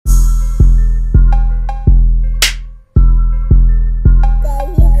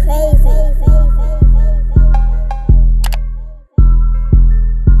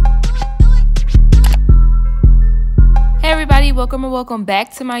and welcome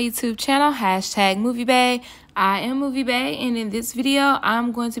back to my YouTube channel, #MovieBae. I am MovieBae, and in this video,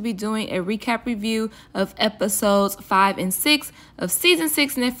 I'm going to be doing a recap review of episodes 5 and 6 of Season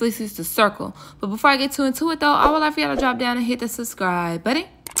 6 Netflix's The Circle. But before I get too into it, though, I would like for y'all to drop down and hit the subscribe button.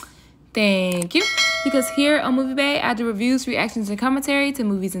 Thank you. Because here on MovieBae, I do reviews, reactions, and commentary to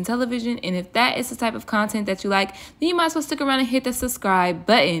movies and television. And if that is the type of content that you like, then you might as well stick around and hit the subscribe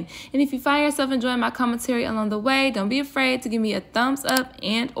button. And if you find yourself enjoying my commentary along the way, don't be afraid to give me a thumbs up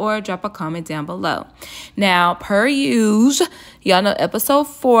and or drop a comment down below. Now, per usual, y'all know episode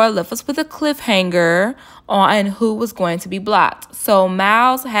 4 left us with a cliffhanger on who was going to be blocked. So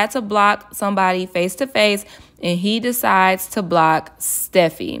Miles had to block somebody face to face, and he decides to block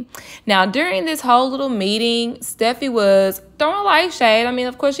Steffi. Now, during this whole little meeting, Steffi was throwing light shade. I mean,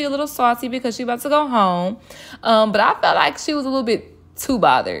 of course, she's a little salty because she's about to go home. But I felt like she was a little bit too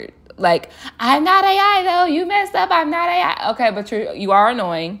bothered. Like, I'm not AI, though. You messed up. I'm not AI. Okay, but you are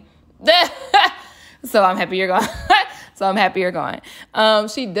annoying. So I'm happy you're gone.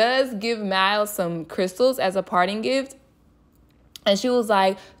 She does give Miles some crystals as a parting gift. And she was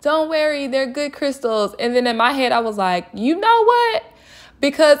like, don't worry, they're good crystals. And then in my head, I was like, you know what?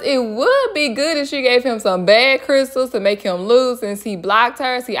 Because it would be good if she gave him some bad crystals to make him lose since he blocked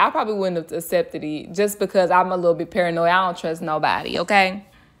her. See, I probably wouldn't have accepted it just because I'm a little bit paranoid. I don't trust nobody, okay?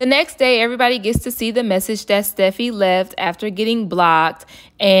 The next day, everybody gets to see the message that Steffi left after getting blocked.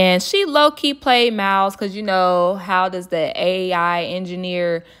 And she low-key played Miles because, you know, how does the AI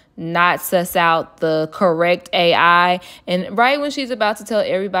engineer not suss out the correct AI? And right when she's about to tell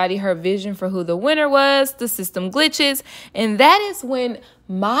everybody her vision for who the winner was, the system glitches. And that is when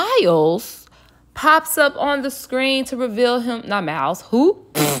Miles pops up on the screen to reveal him. Not Miles. Who?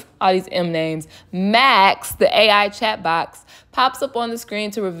 All these M names. Max, the AI chat box, pops up on the screen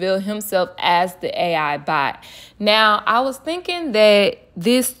to reveal himself as the AI bot. Now, I was thinking that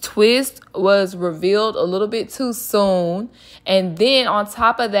this twist was revealed a little bit too soon. And then on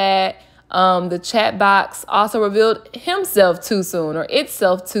top of that, the chat box also revealed himself too soon, or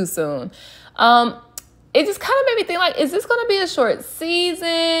itself too soon. It just kind of made me think, like, is this going to be a short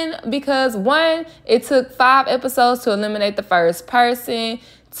season? Because 1, it took 5 episodes to eliminate the first person.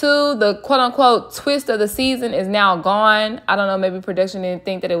 2, the quote-unquote twist of the season is now gone. I don't know, maybe production didn't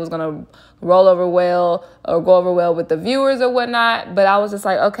think that it was going to roll over well or go over well with the viewers or whatnot. But I was just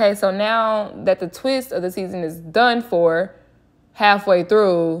like, okay, so now that the twist of the season is done for, halfway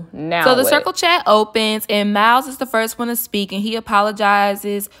through, now so the circle chat opens and Miles is the first one to speak, and he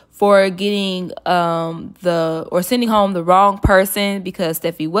apologizes for getting sending home the wrong person because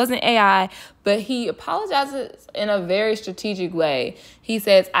Steffi wasn't AI, but he apologizes in a very strategic way. He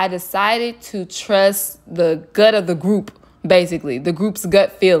says, I decided to trust the gut of the group, basically the group's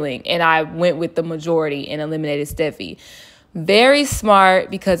gut feeling, and I went with the majority and eliminated Steffi. Very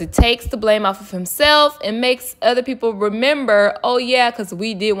smart, because it takes the blame off of himself and makes other people remember, oh yeah, because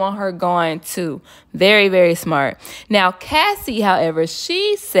we did want her gone too. Very, very smart. Now, Cassie, however,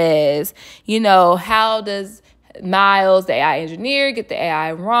 she says, you know, how does Miles, the AI engineer, get the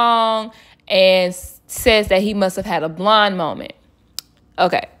AI wrong? And says that he must have had a blonde moment.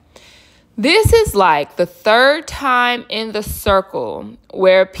 Okay. This is like the 3rd time in The Circle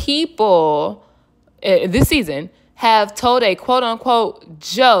where people this season have told a quote-unquote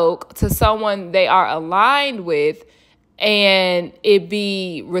joke to someone they are aligned with and it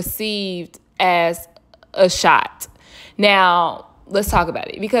be received as a shot. Now, let's talk about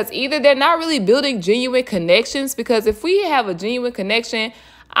it. Because either they're not really building genuine connections, because if we have a genuine connection,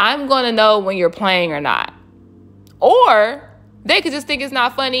 I'm going to know when you're playing or not. Or they could just think it's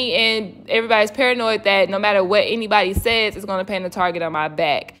not funny and everybody's paranoid that no matter what anybody says, it's going to paint a target on my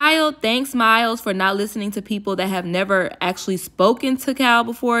back. Kyle thanks Miles for not listening to people that have never actually spoken to Kyle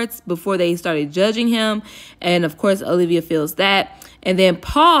before they started judging him. And of course, Olivia feels that. And then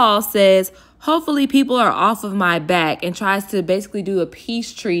Paul says, hopefully people are off of my back, and tries to basically do a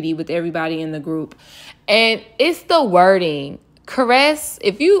peace treaty with everybody in the group. And it's the wording. Caress,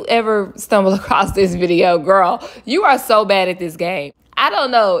 if you ever stumble across this video, girl, you are so bad at this game. I don't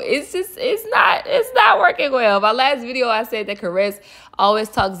know. It's not working well. My last video, I said that Caress always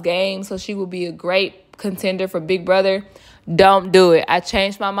talks game, so she will be a great contender for Big Brother. Don't do it. I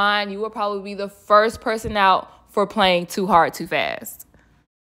changed my mind. You will probably be the first person out for playing too hard, too fast.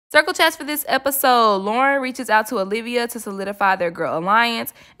 Circle chats for this episode. Lauren reaches out to Olivia to solidify their girl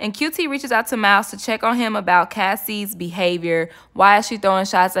alliance, and QT reaches out to Miles to check on him about Cassie's behavior. Why is she throwing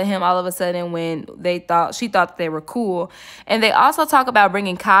shots at him all of a sudden when she thought they were cool? And they also talk about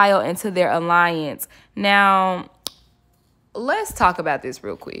bringing Kyle into their alliance. Now, let's talk about this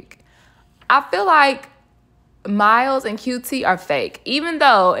real quick. I feel like Miles and QT are fake. Even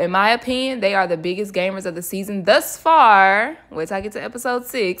though, in my opinion, they are the biggest gamers of the season thus far, wait till I get to episode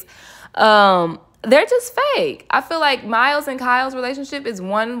 6, they're just fake. I feel like Miles and Kyle's relationship is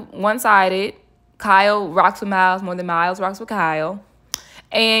one-sided. Kyle rocks with Miles more than Miles rocks with Kyle.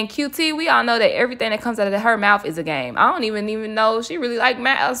 And QT, we all know that everything that comes out of her mouth is a game. I don't even know she really like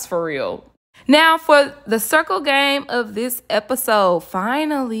Miles for real. Now, for the circle game of this episode,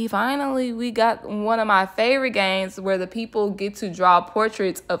 finally, we got one of my favorite games where the people get to draw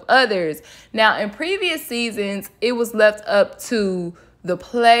portraits of others. Now, in previous seasons, it was left up to the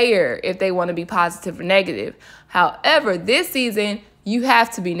player if they want to be positive or negative. However, this season, you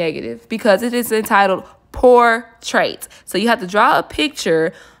have to be negative because it is entitled Poor Traits. So you have to draw a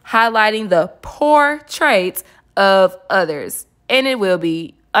picture highlighting the poor traits of others, and it will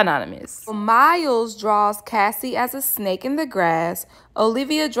be anonymous. Miles draws Cassie as a snake in the grass.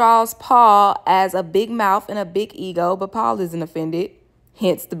 Olivia draws Paul as a big mouth and a big ego, but Paul isn't offended,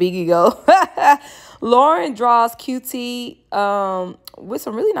 hence the big ego. Lauren draws QT with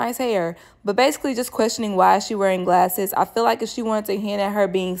some really nice hair, but basically just questioning why is she wearing glasses. I feel like if she wanted to hint at her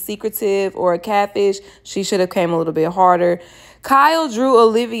being secretive or a catfish, she should have came a little bit harder. Kyle drew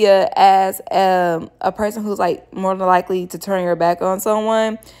Olivia as a person who's like more than likely to turn her back on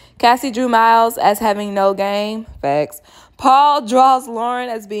someone. Cassie drew Miles as having no game. Facts. Paul draws Lauren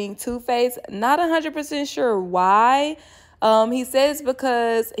as being two-faced. Not 100% sure why. He says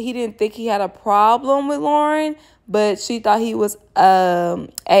because he didn't think he had a problem with Lauren, but she thought he was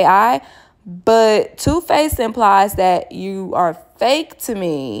AI. But two-faced implies that you are fake to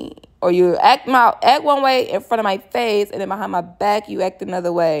me, or you act one way in front of my face, and then behind my back you act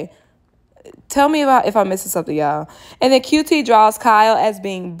another way. Tell me about if I'm missing something, y'all. And then QT draws Kyle as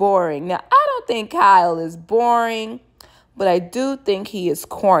being boring. Now, I don't think Kyle is boring, but I do think he is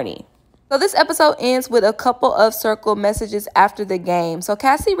corny. So this episode ends with a couple of circle messages after the game. So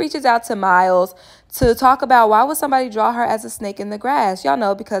Cassie reaches out to Miles to talk about why would somebody draw her as a snake in the grass? Y'all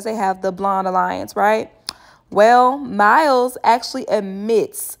know because they have the blonde alliance, right? Well, Miles actually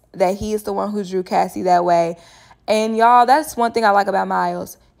admits that he is the one who drew Cassie that way. And y'all, that's one thing I like about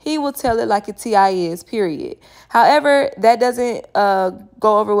Miles. He will tell it like a TI is, period. However, that doesn't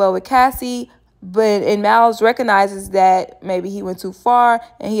go over well with Cassie. And Miles recognizes that maybe he went too far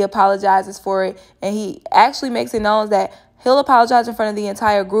and he apologizes for it. And he actually makes it known that he'll apologize in front of the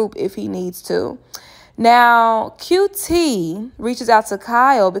entire group if he needs to. Now, QT reaches out to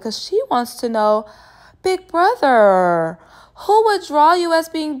Kyle because she wants to know, Big brother, who would draw you as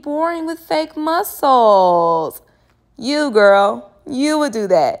being boring with fake muscles? You, girl. You would do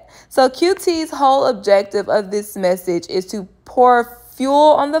that. So QT's whole objective of this message is to pour fuel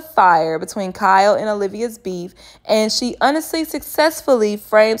on the fire between Kyle and Olivia's beef, and she honestly successfully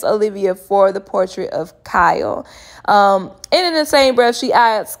frames Olivia for the portrait of Kyle. And in the same breath, she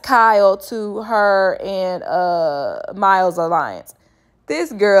adds Kyle to her and Miles' alliance.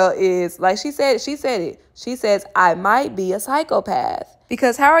 This girl is, like she said it. She says, I might be a psychopath.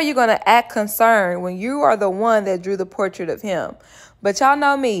 Because how are you going to act concerned when you are the one that drew the portrait of him? But y'all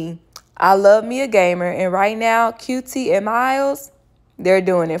know me. I love me a gamer. And right now, QT and Miles, they're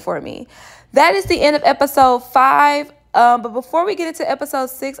doing it for me. That is the end of episode 5. But before we get into episode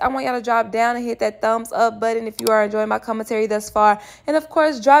 6, I want y'all to drop down and hit that thumbs up button if you are enjoying my commentary thus far. And of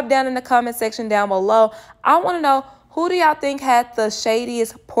course, drop down in the comment section down below. I want to know, who do y'all think had the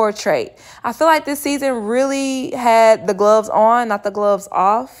shadiest portrait? I feel like this season really had the gloves on, not the gloves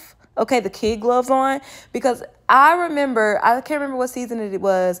off. Okay, the kid gloves on. Because I can't remember what season it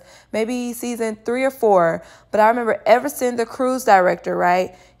was. Maybe season 3 or 4. But I remember Everson, the cruise director,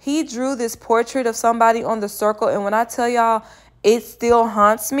 right? He drew this portrait of somebody on the circle. And when I tell y'all, it still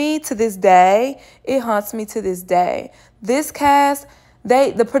haunts me to this day. It haunts me to this day. This cast,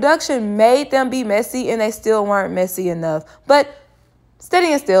 the production made them be messy, and they still weren't messy enough. But steady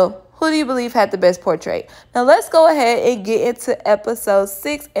and still, who do you believe had the best portrait? Now let's go ahead and get into episode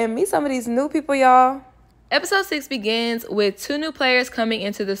 6 and meet some of these new people, y'all. Episode 6 begins with 2 new players coming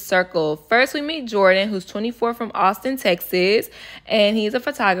into the circle. First, we meet Jordan, who's 24 from Austin, Texas, and he's a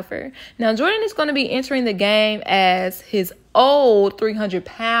photographer. Now, Jordan is going to be entering the game as his old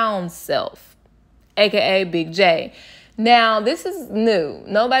 300-pound self, aka Big J. Now, this is new.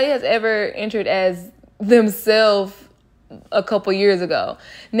 Nobody has ever entered as themselves a couple years ago.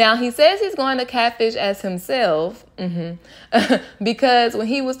 Now, he says he's going to catfish as himself because when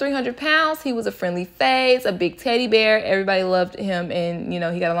he was 300 pounds, he was a friendly face, a big teddy bear. Everybody loved him and,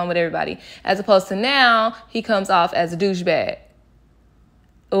 he got along with everybody. As opposed to now, he comes off as a douchebag.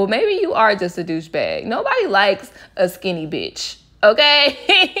 Well, maybe you are just a douchebag. Nobody likes a skinny bitch.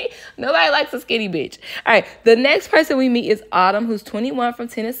 Okay? Nobody likes a skinny bitch. All right. The next person we meet is Autumn, who's 21 from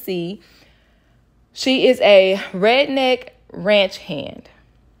Tennessee. She is a redneck ranch hand.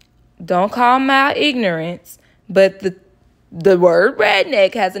 Don't call my ignorance, but the word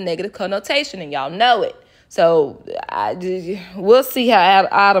redneck has a negative connotation, and y'all know it. So we'll see how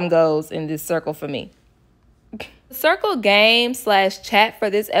Autumn goes in this circle for me. The circle game / chat for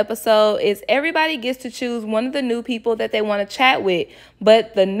this episode is everybody gets to choose one of the new people that they want to chat with,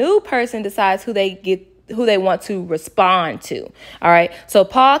 but the new person decides who they want to respond to. All right. So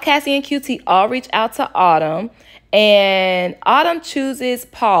Paul, Cassie, and QT all reach out to Autumn, and Autumn chooses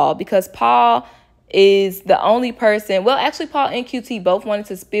Paul because Paul is the only person. Well, actually, Paul and QT both wanted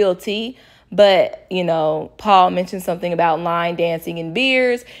to spill tea, but, Paul mentioned something about line dancing and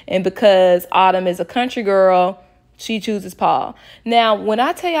beers, and because Autumn is a country girl, she chooses Paul. Now, when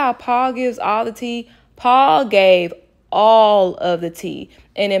I tell y'all Paul gives all the tea, Paul gave all of the tea.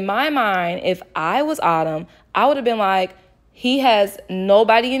 And in my mind, if I was Autumn, I would have been like, he has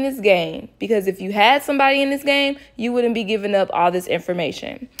nobody in this game, because if you had somebody in this game, you wouldn't be giving up all this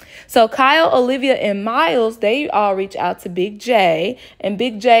information. So Kyle, Olivia, and Miles, they all reach out to Big J, and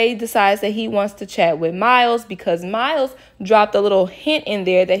Big J decides that he wants to chat with Miles because Miles dropped a little hint in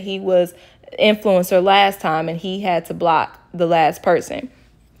there that he was influencer last time and he had to block the last person.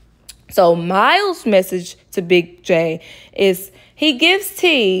 So Miles' message to Big J is he gives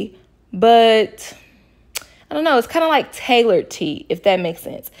tea, but I don't know, it's kind of like tailored tea, if that makes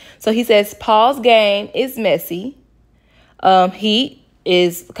sense. So he says Paul's game is messy. He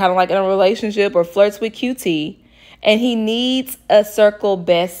is kind of like in a relationship or flirts with QT, and he needs a circle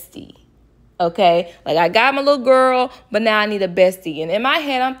bestie. Okay, like I got my little girl, but now I need a bestie. And in my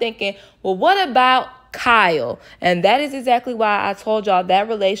head, I'm thinking, well, what about Kyle? And that is exactly why I told y'all that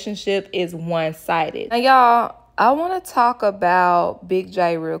relationship is one-sided. Now, y'all, I want to talk about Big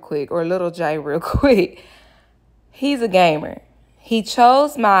J real quick, or Little J real quick. He's a gamer. He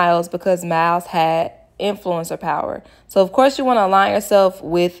chose Miles because Miles had influencer power. So, of course, you want to align yourself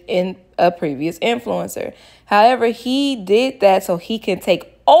with a previous influencer. However, he did that so he can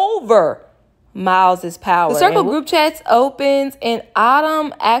take over Miles's power. The circle group chats opens, and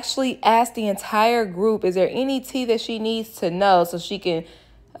Autumn actually asked the entire group, is there any tea that she needs to know so she can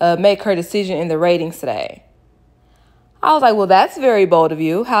make her decision in the ratings today? I was like, well, that's very bold of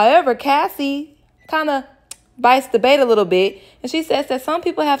you. However, Cassie kind of bites the bait a little bit, and she says that some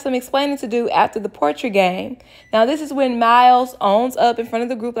people have some explaining to do after the portrait game. Now, this is when Miles owns up in front of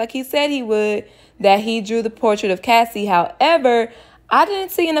the group like he said he would, that he drew the portrait of Cassie. However, I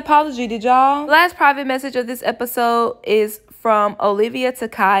didn't see an apology, did y'all? The last private message of this episode is from Olivia to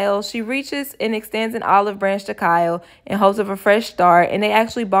Kyle. She reaches and extends an olive branch to Kyle in hopes of a fresh start, and they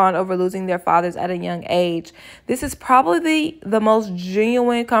actually bond over losing their fathers at a young age. This is probably the most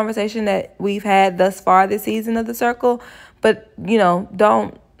genuine conversation that we've had thus far this season of The Circle, but,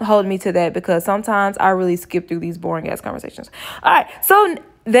 don't hold me to that because sometimes I really skip through these boring-ass conversations. All right, so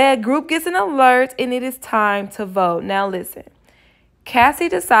the group gets an alert, and it is time to vote. Now, listen. Cassie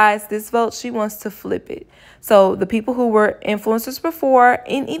decides this vote, she wants to flip it. So the people who were influencers before,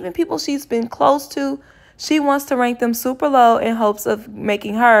 and even people she's been close to, she wants to rank them super low in hopes of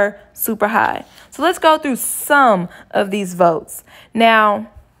making her super high. So let's go through some of these votes.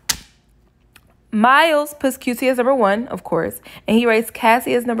 Now, Miles puts QT as number 1, of course, and he rates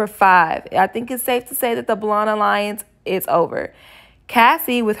Cassie as number 5. I think it's safe to say that the Blonde Alliance is over.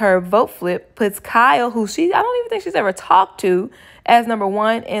 Cassie, with her vote flip, puts Kyle, who I don't even think she's ever talked to, as number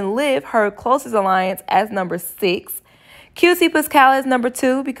 1, and Liv, her closest alliance, as number 6. QT puts Kyle as number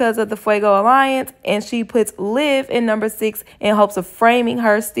 2 because of the Fuego Alliance, and she puts Liv in number 6 in hopes of framing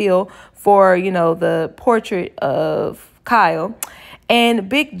her still for, the portrait of Kyle. And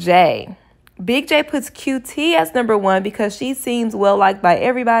Big J puts QT as number 1 because she seems well liked by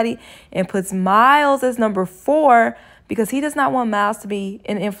everybody, and puts Miles as number 4 because he does not want Miles to be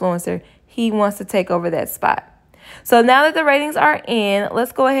an influencer. He wants to take over that spot. So now that the ratings are in,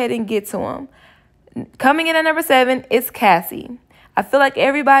 let's go ahead and get to them. Coming in at number 7 is Cassie. I feel like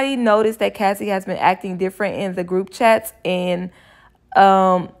everybody noticed that Cassie has been acting different in the group chats, and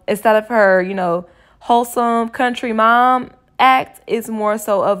instead of her, wholesome country mom act, it's more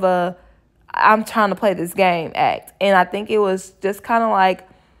so of a I'm trying to play this game act. And I think it was just kind of like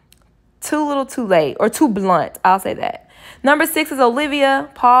too little too late, or too blunt. I'll say that. Number 6 is Olivia.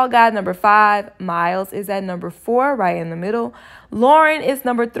 Paul got number 5. Miles is at number 4, right in the middle. Lauren is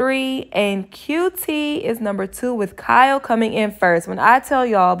number 3. And QT is number 2, with Kyle coming in first. When I tell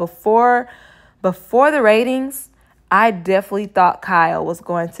y'all before the ratings, I definitely thought Kyle was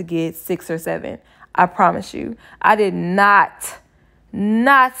going to get 6 or 7. I promise you. I did not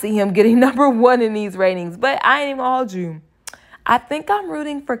not see him getting number one in these ratings. But I ain't even gonna hold you. I think I'm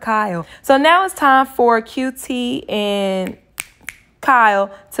rooting for Kyle. So now it's time for QT and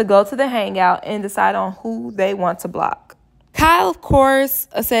Kyle to go to the hangout and decide on who they want to block. Kyle, of course,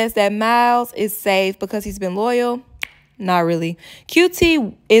 says that Miles is safe because he's been loyal. Not really.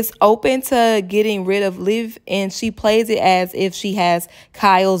 QT is open to getting rid of Liv, and she plays it as if she has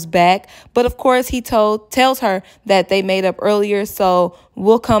Kyle's back. But of course, he tells her that they made up earlier, so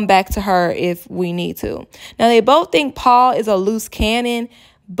we'll come back to her if we need to. Now, they both think Paul is a loose cannon,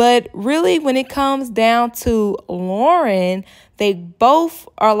 but really, when it comes down to Lauren, they both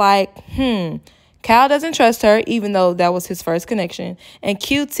are like, Kyle doesn't trust her, even though that was his first connection. And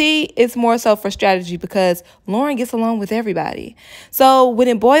QT is more so for strategy because Lauren gets along with everybody. So when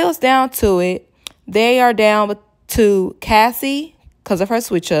it boils down to it, they are down to Cassie because of her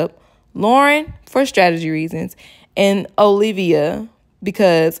switch up, Lauren for strategy reasons, and Olivia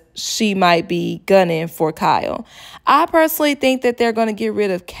because she might be gunning for Kyle. I personally think that they're going to get rid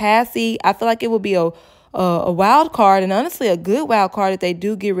of Cassie. I feel like it would be a wild card, and honestly a good wild card if they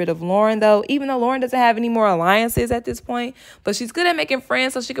do get rid of Lauren, though, even though Lauren doesn't have any more alliances at this point. But she's good at making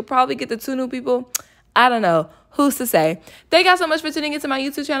friends, so she could probably get the 2 new people. I don't know. Who's to say? Thank y'all so much for tuning into my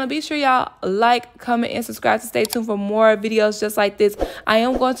YouTube channel. Be sure y'all like, comment, and subscribe to stay tuned for more videos just like this. I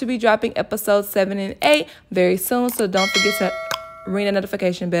am going to be dropping episodes 7 and 8 very soon, so don't forget to ring the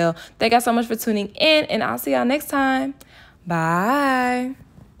notification bell. Thank y'all so much for tuning in, and I'll see y'all next time. Bye.